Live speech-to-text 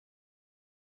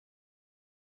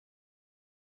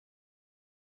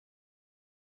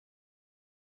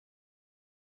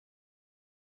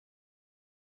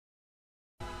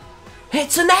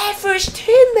It's an average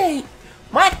teammate.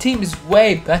 My team is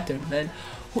way better, man.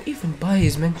 Who even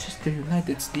buys Manchester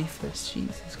United's defense?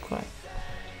 Jesus Christ.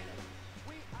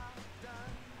 What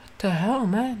the hell,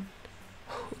 man?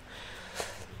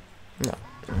 No.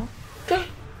 Okay.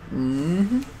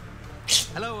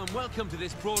 Hello and welcome to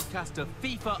this broadcast of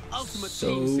FIFA Ultimate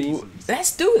Team Season.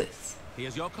 Let's do it.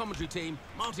 Here's your commentary team,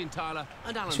 Martin Tyler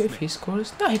and Alan Sure, if Smith. he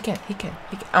scores. No, he can't.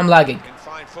 I'm lagging.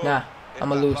 Nah,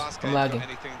 I'm a lose. I'm lagging.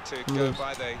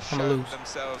 I'm a lose.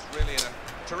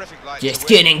 Just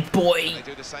kidding, boy.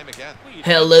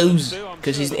 He'll lose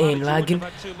because he's ain't lagging.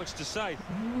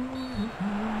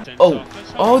 Oh,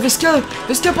 the skill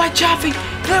by Chaffee.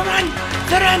 They run.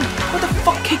 What the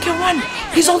fuck? He can run.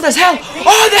 He's old as hell.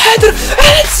 Oh, the header,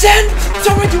 and it's in. It's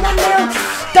already 1-0.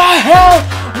 The hell?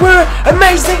 We're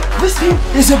amazing. This team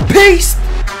is a beast.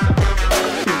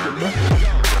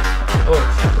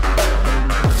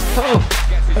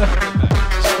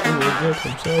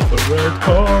 Himself a red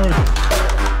card.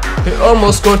 He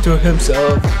almost scored to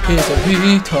himself. He's a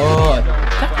retard.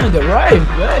 That kind of rhyme,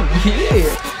 man.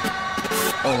 Yeah.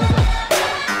 Oh my god.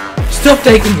 Stop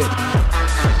taking it.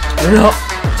 You're not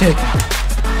taking it.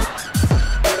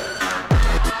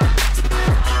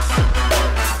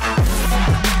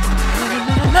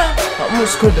 I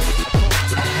almost scored the.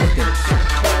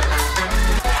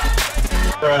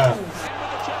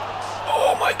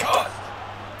 Oh my god.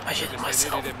 I shit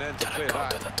myself. Gotta go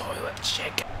to the toilet.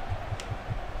 Shake it.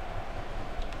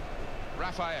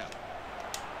 Raphael.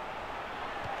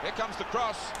 Here comes the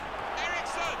cross.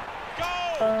 Ericsson.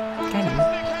 Goal.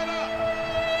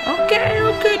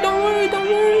 Okay, don't worry.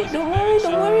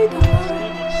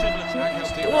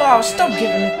 Oh, stop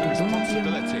giving it to him.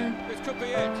 This could be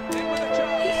it.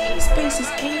 He spaces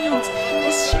AIDS.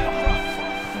 This shit.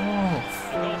 Oh.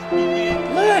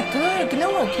 Look, no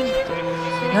one can.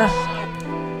 Nah.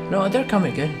 No, they're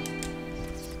coming in.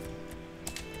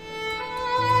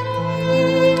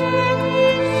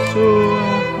 So.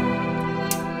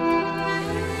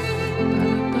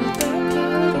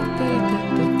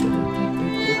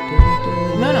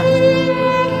 No.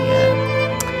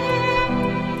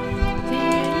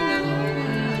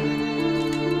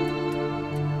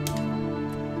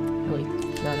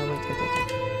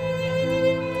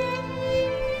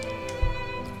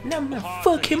 No,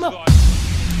 fuck him up.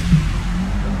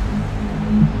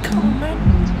 Come on, man.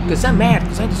 Because I'm mad,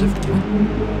 because I deserve to win.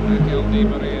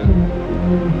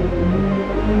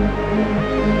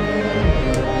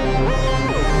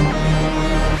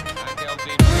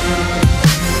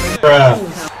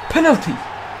 Penalty.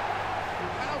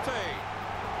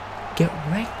 Get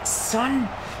wrecked, son.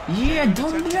 Yeah,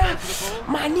 don't do that.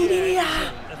 Man,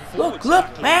 look,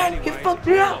 man. He fucked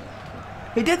me up.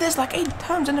 He did this like 8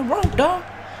 times in a row, dog.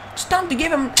 It's time to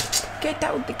give him. Get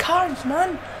out the cards,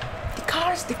 man. The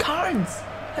cards.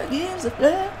 Who gives a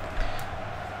fuck?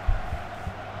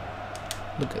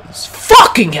 Look at this.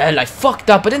 Fucking hell, I fucked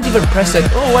up. I didn't even press it.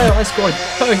 Oh, wow, I scored.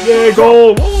 Oh, yeah,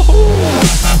 goal.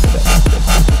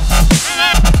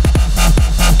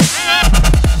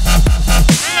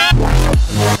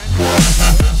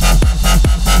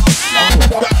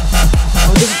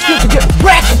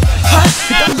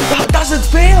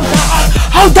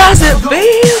 How does it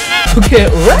feel to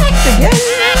get wrecked again?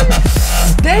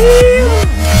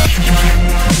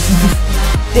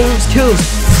 Damn skills.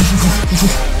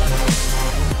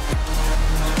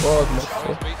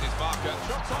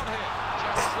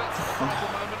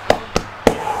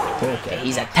 Okay,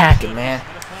 he's attacking, man.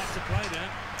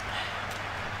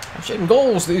 I'm shooting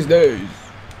goals these days.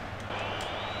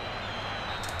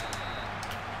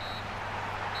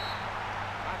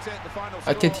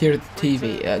 I can't hear the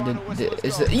TV.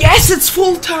 Yes, it's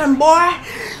full time, boy.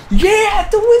 Yeah,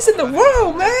 the wins in the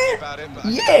world, man.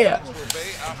 Yeah.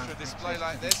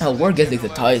 Oh, we're getting the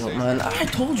title, man. I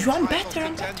told you I'm better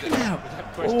now.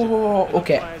 Oh,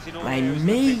 okay. I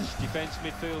may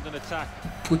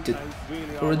put it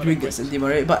Rodriguez and Di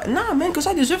Maria, but nah, man, because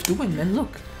I deserve to win, man.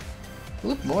 Look,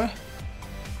 boy.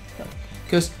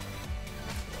 Because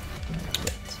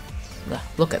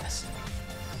look at this.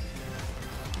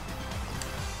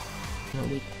 No,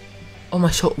 wait.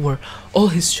 All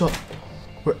his shot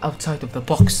were outside of the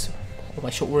box. All my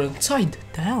shot were inside.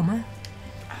 The hell, man.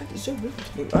 I deserve it.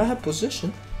 I had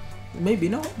position. Maybe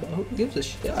not, but who gives a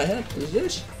shit? I had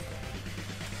position.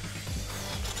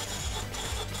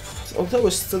 Although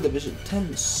it's still Division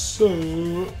 10, so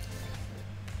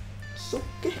it's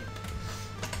okay.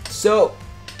 So,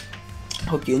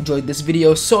 hope you enjoyed this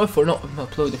video. Sorry for not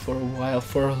uploading for a while,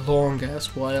 for a long ass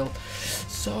while.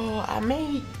 So I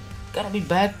may gotta be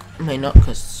back, may not,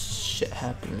 because shit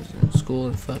happens in school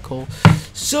and fuck all.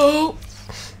 So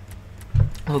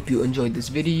Hope you enjoyed this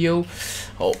video.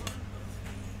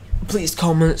 Please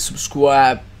comment,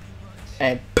 subscribe,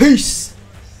 and peace.